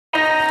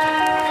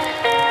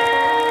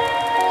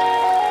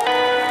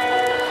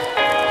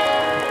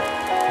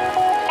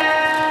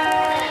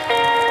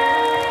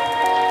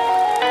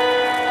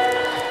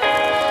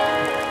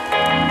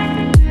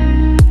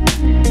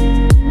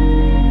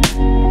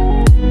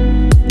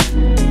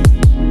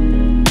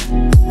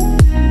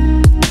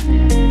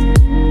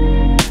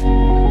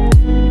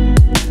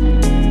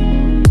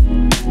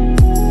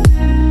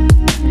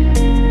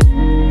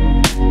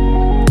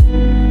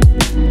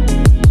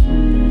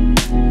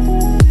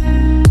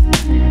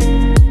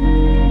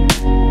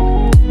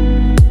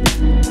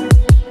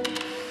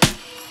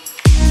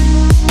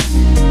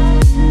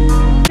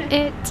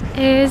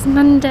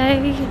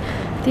Monday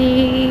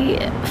the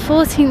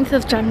 14th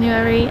of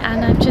January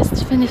and I've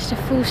just finished a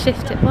full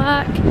shift at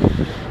work.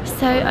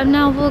 So I'm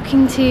now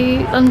walking to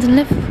London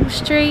Liverpool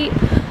Street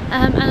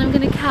and I'm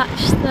going to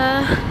catch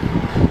the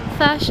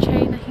first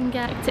train I can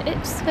get to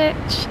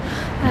Ipswich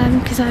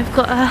because I've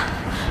got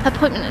an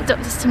appointment at the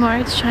doctor's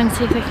tomorrow to try and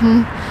see if they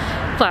can,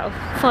 well,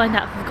 find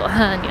out if I've got a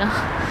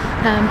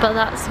hernia. But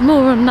that's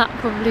more on that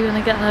probably when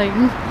I get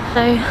home.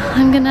 So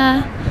I'm going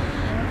to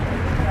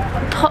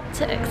pop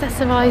to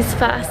Accessorize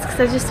first because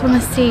I just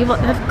want to see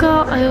what they've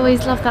got. I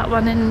always love that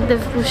one in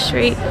Liverpool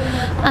Street.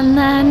 And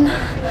then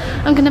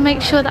I'm going to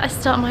make sure that I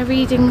start my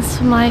readings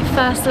for my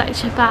first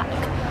lecture back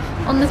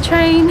on the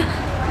train.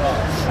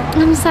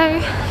 And so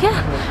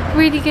yeah,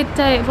 really good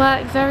day at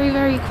work, very,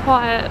 very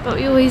quiet, but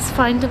we always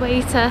find a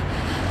way to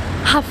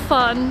have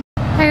fun.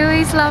 I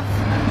always love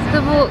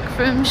the walk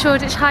from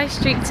Shoreditch High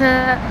Street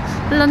to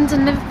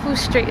London Liverpool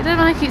Street. I don't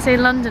know why I keep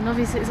saying London,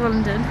 obviously it's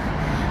London.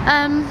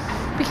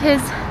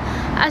 Because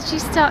as you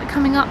start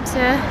coming up to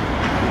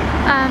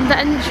the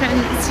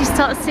entrance, you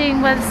start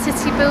seeing where the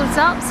city builds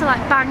up, so like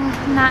Bank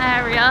in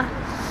that area.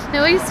 It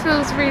always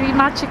feels really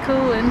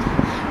magical and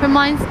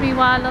reminds me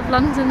why I love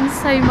London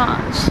so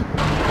much.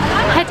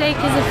 Headache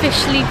has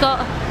officially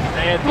got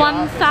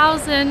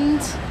 1,000,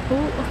 oh,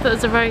 I thought it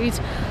was a road.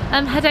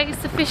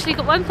 Headache's officially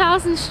got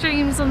 1,000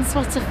 streams on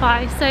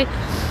Spotify, so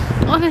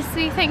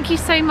honestly thank you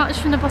so much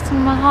from the bottom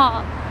of my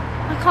heart.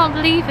 I can't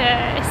believe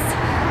it.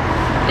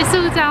 It's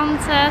all down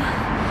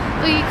to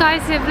all you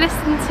guys who have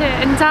listened to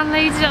it and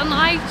downloaded it on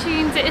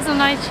iTunes. It is on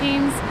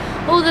iTunes.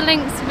 All the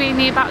links will be in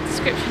the about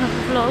description of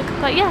the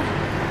vlog. But yeah,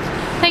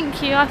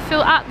 thank you. I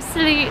feel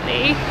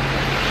absolutely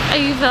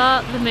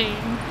over the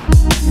moon.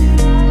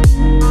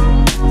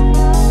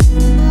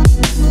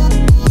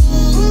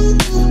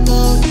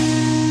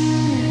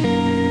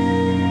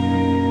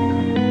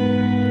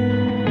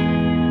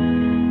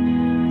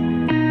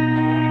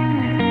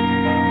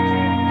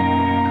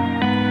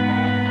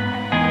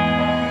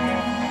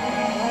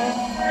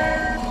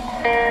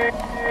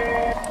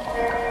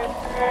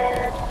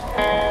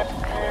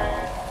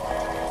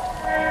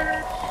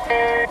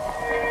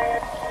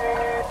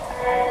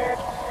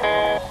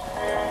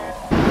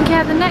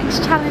 Yeah, the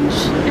next challenge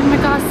in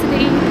regards to the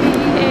EP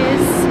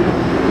is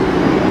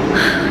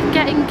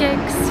getting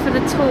gigs for the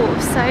tour.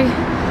 So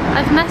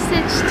I've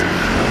messaged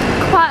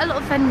quite a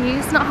lot of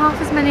venues, not half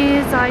as many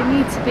as I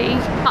need to be,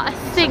 but I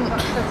think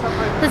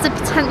there's a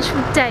potential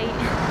date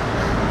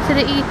for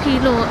the EP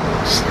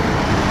launch.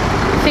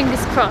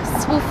 Fingers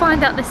crossed. We'll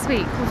find out this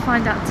week, we'll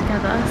find out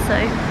together, so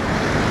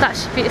that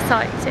should be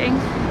exciting.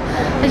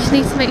 I just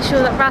need to make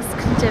sure that Raz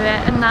can do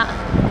it and that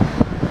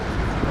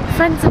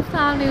friends and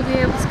family will be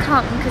able to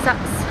come, because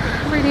that's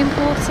really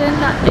important,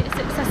 that it's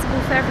accessible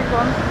for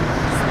everyone.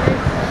 So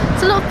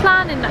it's a lot of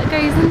planning that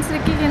goes into the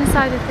gigging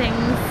side of things,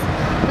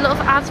 a lot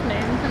of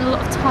admin and a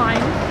lot of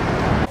time.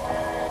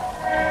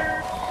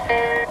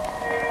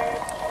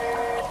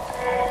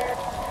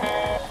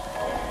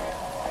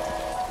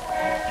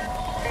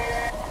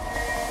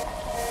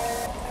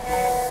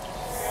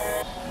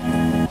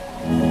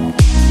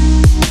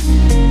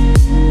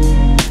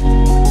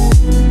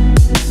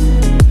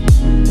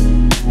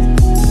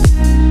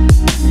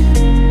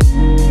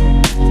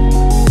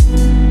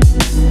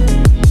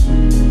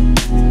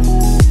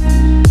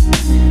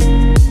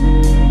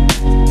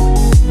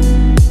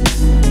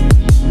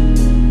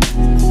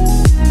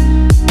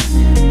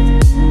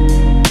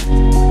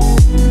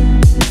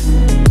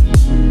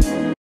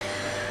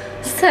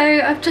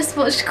 I've just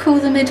watched Call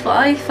the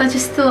Midwife. I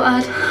just thought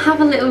I'd have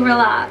a little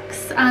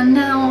relax, and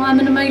now I'm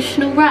an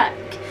emotional wreck.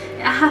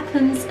 It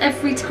happens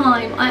every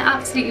time. I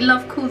absolutely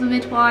love Call the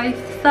Midwife.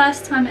 The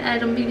first time it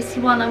aired on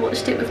BBC One I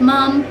watched it with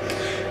Mum.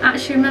 I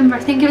actually remember, I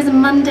think it was a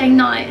Monday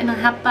night and I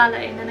had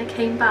ballet, and then I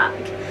came back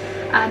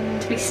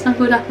and we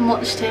snuggled up and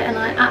watched it, and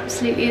I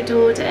absolutely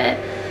adored it.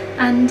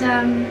 And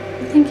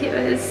I think it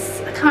was,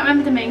 I can't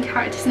remember the main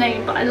character's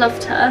name, but I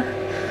loved her.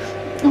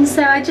 And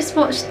so I just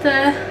watched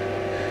the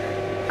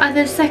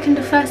either the second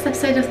or first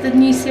episode of the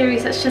new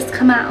series that's just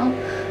come out,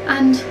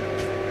 and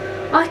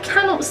I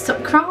cannot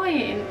stop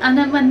crying. And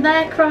then when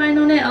they're crying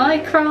on it, I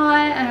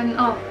cry, and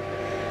oh,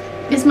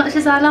 as much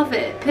as I love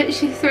it, it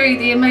puts you through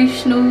the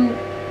emotional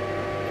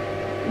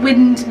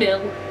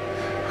windmill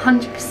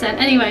 100%.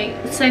 Anyway,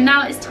 so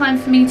now it's time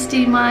for me to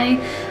do my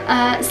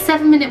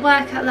 7-minute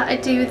workout that I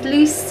do with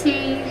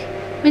Lucy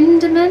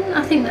Winderman,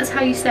 I think that's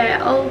how you say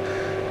it. I'll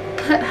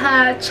put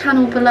her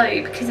channel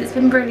below because it's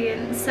been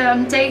brilliant. So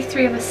I'm day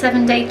 3 of a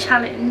 7-day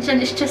challenge, and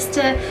it's just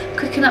to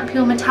quicken up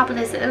your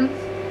metabolism,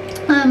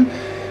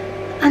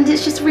 and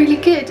it's just really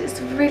good. It's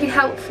really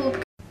helpful.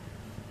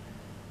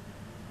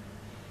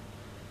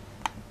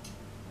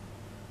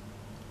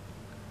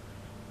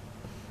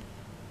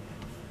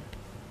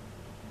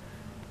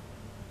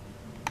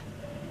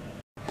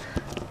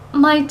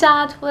 My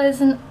dad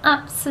was an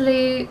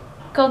absolute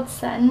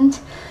godsend,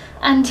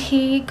 and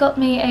he got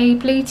me a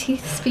Bluetooth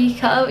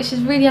speaker, which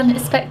is really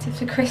unexpected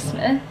for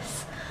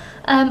Christmas.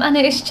 and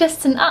it is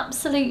just an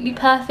absolutely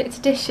perfect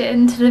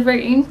addition to the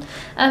room.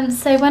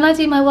 So when I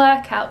do my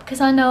workout,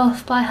 because I know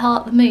off by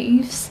heart the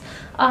moves,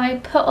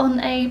 I put on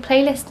a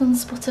playlist on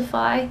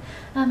Spotify.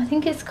 I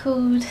think it's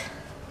called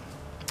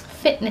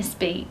Fitness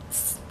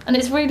Beats, and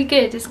it's really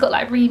good. It's got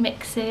like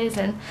remixes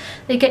and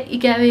they get you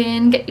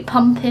going, get you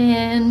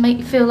pumping, make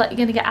you feel like you're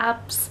gonna get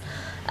abs.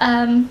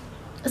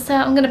 So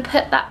I'm gonna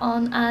put that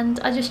on, and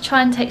I just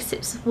try and take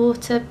sips of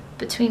water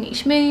between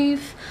each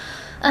move.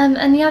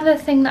 And the other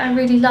thing that I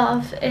really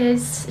love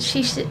is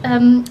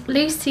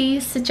Lucy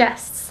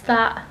suggests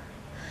that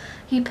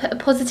you put a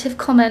positive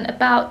comment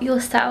about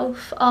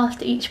yourself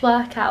after each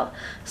workout.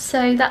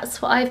 So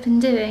that's what I've been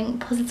doing,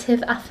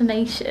 positive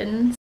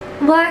affirmations.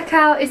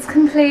 Workout is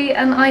complete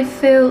and I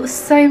feel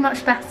so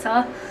much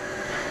better.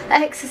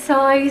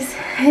 Exercise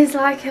is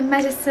like a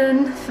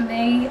medicine for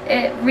me.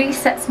 It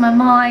resets my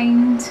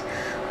mind.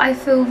 I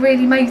feel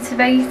really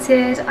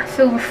motivated. I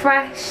feel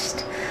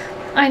refreshed.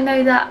 I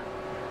know that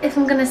if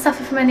I'm going to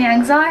suffer from any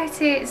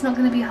anxiety, it's not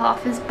going to be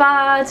half as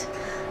bad.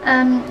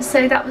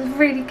 So that was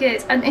really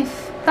good. And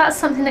if that's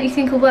something that you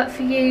think will work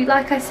for you,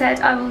 like I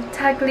said, I will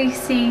tag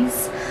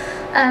Lucy's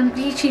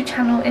YouTube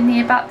channel in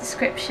the about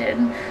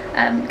description,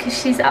 because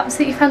she's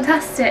absolutely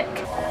fantastic.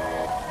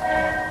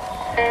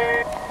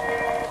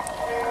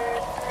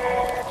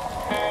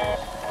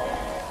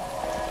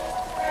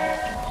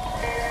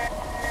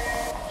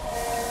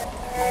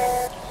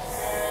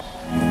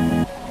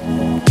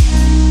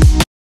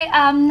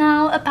 I am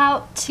now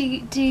about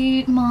to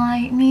do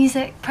my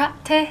music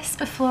practice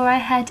before I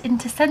head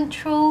into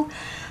Central.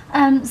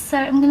 So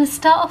I'm going to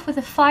start off with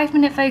a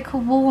 5-minute vocal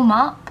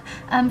warm-up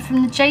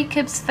from the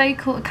Jacobs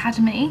Vocal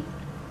Academy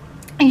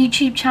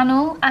YouTube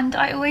channel, and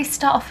I always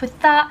start off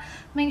with that.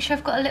 Make sure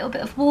I've got a little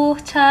bit of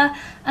water,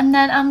 and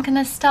then I'm going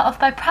to start off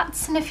by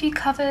practicing a few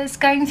covers,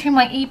 going through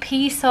my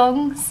EP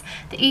songs.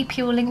 The EP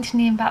will link in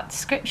the about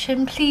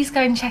description. Please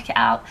go and check it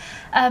out,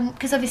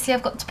 because obviously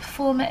I've got to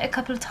perform it a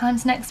couple of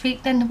times next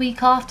week, then the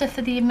week after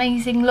for the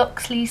amazing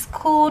Loxley's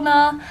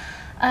Corner.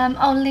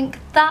 I'll link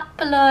that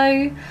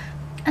below.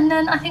 And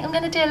then I think I'm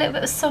going to do a little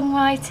bit of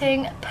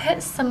songwriting,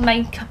 put some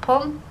makeup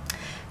on,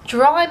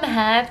 dry my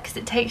hair because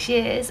it takes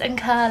years, and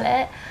curl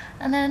it,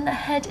 and then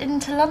head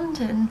into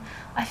London.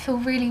 I feel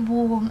really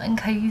warm and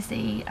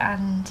cosy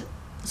and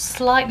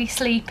slightly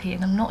sleepy,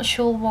 and I'm not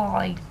sure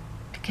why,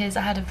 because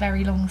I had a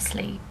very long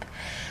sleep.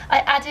 I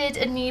added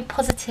a new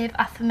positive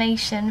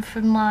affirmation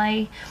from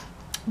my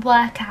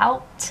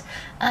workout,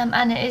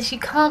 and it is: you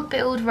can't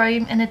build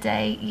Rome in a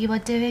day, you are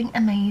doing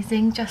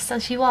amazing just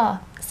as you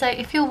are. So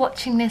if you're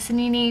watching this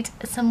and you need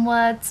some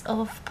words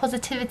of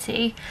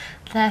positivity,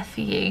 they're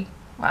for you.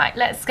 Right,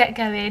 let's get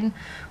going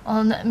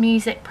on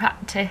music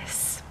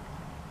practice.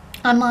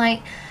 I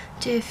might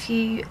do a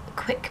few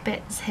quick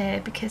bits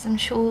here because I'm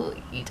sure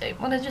you don't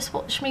want to just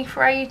watch me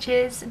for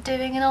ages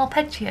doing an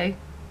arpeggio.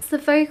 It's the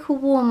vocal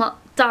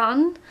warm-up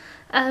done.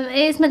 It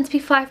is meant to be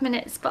 5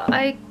 minutes, but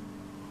I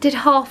did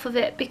half of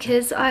it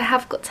because I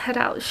have got to head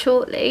out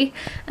shortly.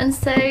 And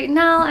so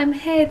now I'm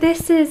here.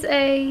 This is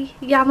a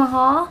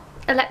Yamaha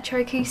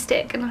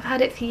electroacoustic, and I've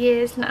had it for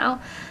years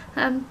now,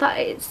 but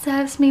it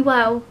serves me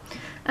well.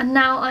 And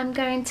now I'm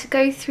going to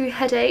go through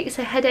Headache,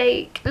 so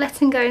Headache,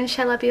 Letting Go and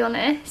Shall I Be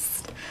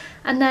Honest,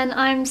 and then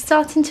I'm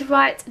starting to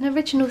write an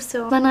original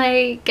song. When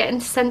I get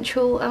into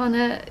Central, I want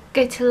to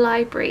go to the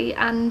library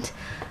and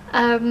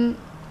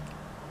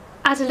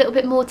add a little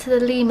bit more to the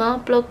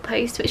LIMA blog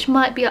post, which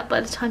might be up by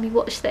the time you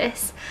watch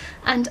this.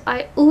 And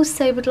I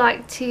also would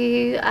like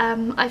to,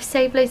 I've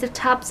saved loads of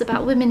tabs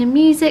about women in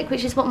music,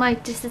 which is what my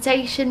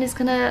dissertation is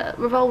going to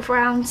revolve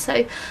around, so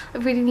I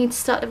really need to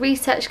start the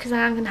research because I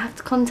am going to have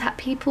to contact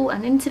people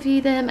and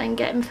interview them and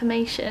get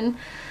information.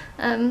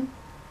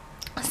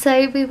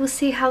 So we will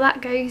see how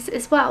that goes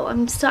as well.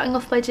 I'm starting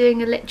off by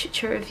doing a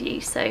literature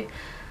review, so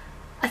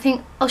I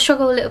think I'll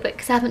struggle a little bit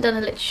because I haven't done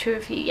a literature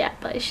review yet,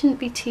 but it shouldn't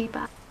be too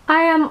bad.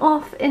 I am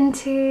off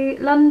into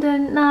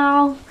London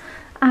now,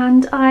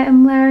 and I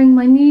am wearing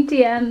my new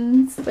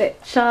DMs,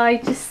 which I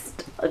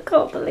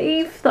can't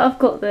believe that I've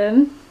got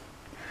them.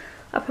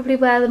 I probably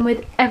wear them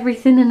with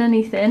everything and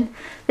anything.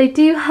 They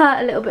do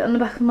hurt a little bit on the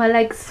back of my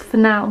legs for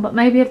now, but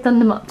maybe I've done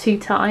them up too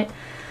tight.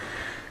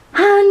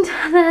 And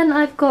then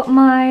I've got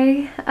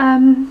my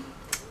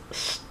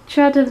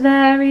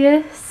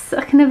Stradivarius,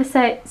 I can never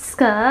say it,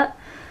 skirt.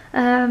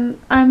 I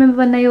remember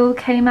when they all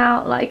came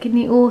out like in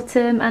the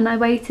autumn, and I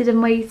waited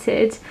and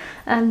waited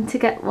to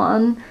get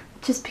one,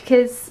 just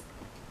because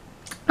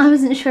I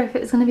wasn't sure if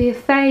it was going to be a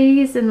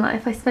phase, and like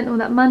if I spent all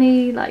that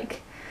money,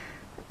 like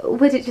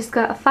would it just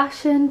go out of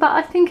fashion? But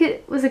I think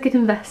it was a good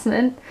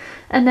investment.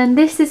 And then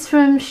this is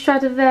from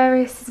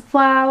Stradivarius as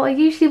well. I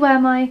usually wear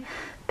my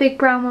big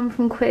brown one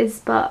from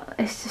Quiz, but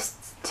it's just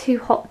too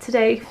hot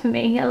today for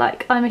me.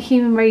 I'm a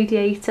human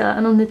radiator,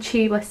 and on the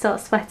tube I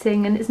start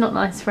sweating and it's not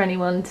nice for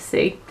anyone to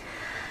see.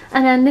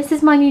 And then this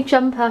is my new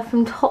jumper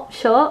from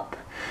Topshop,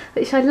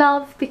 which I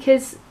love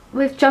because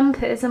with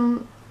jumpers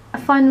I'm I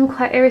find them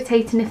quite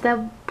irritating if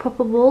they're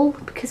proper wool,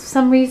 because for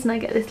some reason I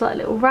get this like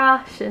little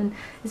rash and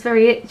it's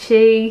very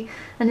itchy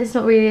and it's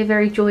not really a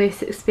very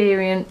joyous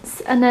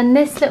experience. And then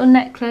this little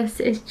necklace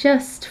is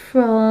just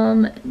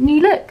from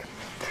New Look.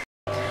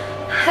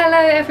 Hello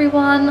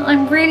everyone,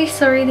 I'm really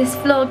sorry this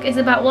vlog is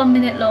about 1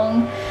 minute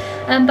long,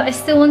 but I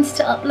still wanted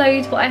to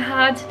upload what I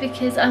had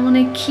because I want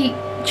to keep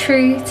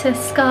true to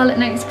Scarlett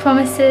Note's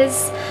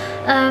promises.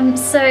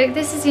 So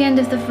this is the end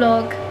of the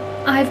vlog.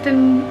 I've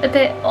been a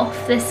bit off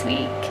this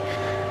week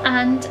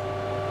and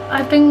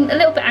I've been a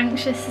little bit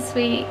anxious this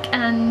week,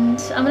 and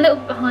I'm a little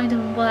bit behind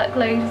on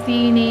workload with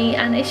uni,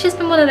 and it's just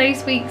been one of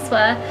those weeks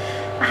where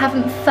I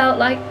haven't felt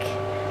like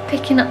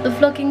picking up the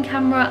vlogging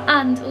camera,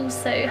 and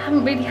also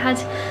haven't really had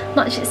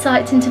much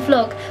exciting to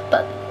vlog.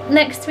 But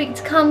next week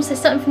to come, so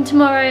starting from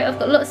tomorrow, I've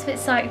got lots of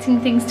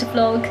exciting things to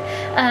vlog,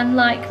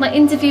 like my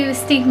interview with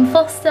Stephen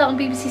Foster on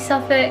BBC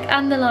Suffolk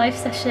and the live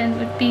session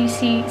with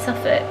BBC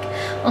Suffolk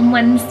on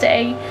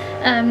Wednesday.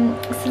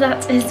 So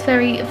that is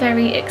very,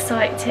 very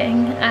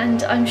exciting,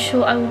 and I'm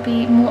sure I will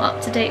be more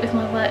up to date with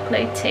my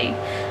workload too.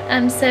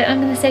 So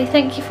I'm going to say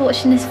thank you for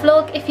watching this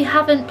vlog. If you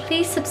haven't,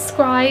 please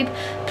subscribe,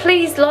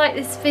 please like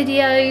this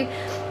video,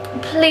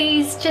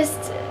 please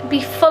just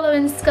be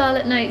following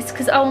Scarlett Notes,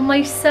 because I will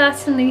most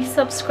certainly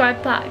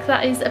subscribe back.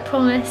 That is a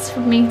promise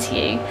from me to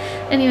you.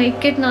 Anyway,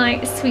 good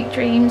night, sweet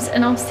dreams,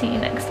 and I'll see you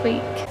next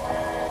week.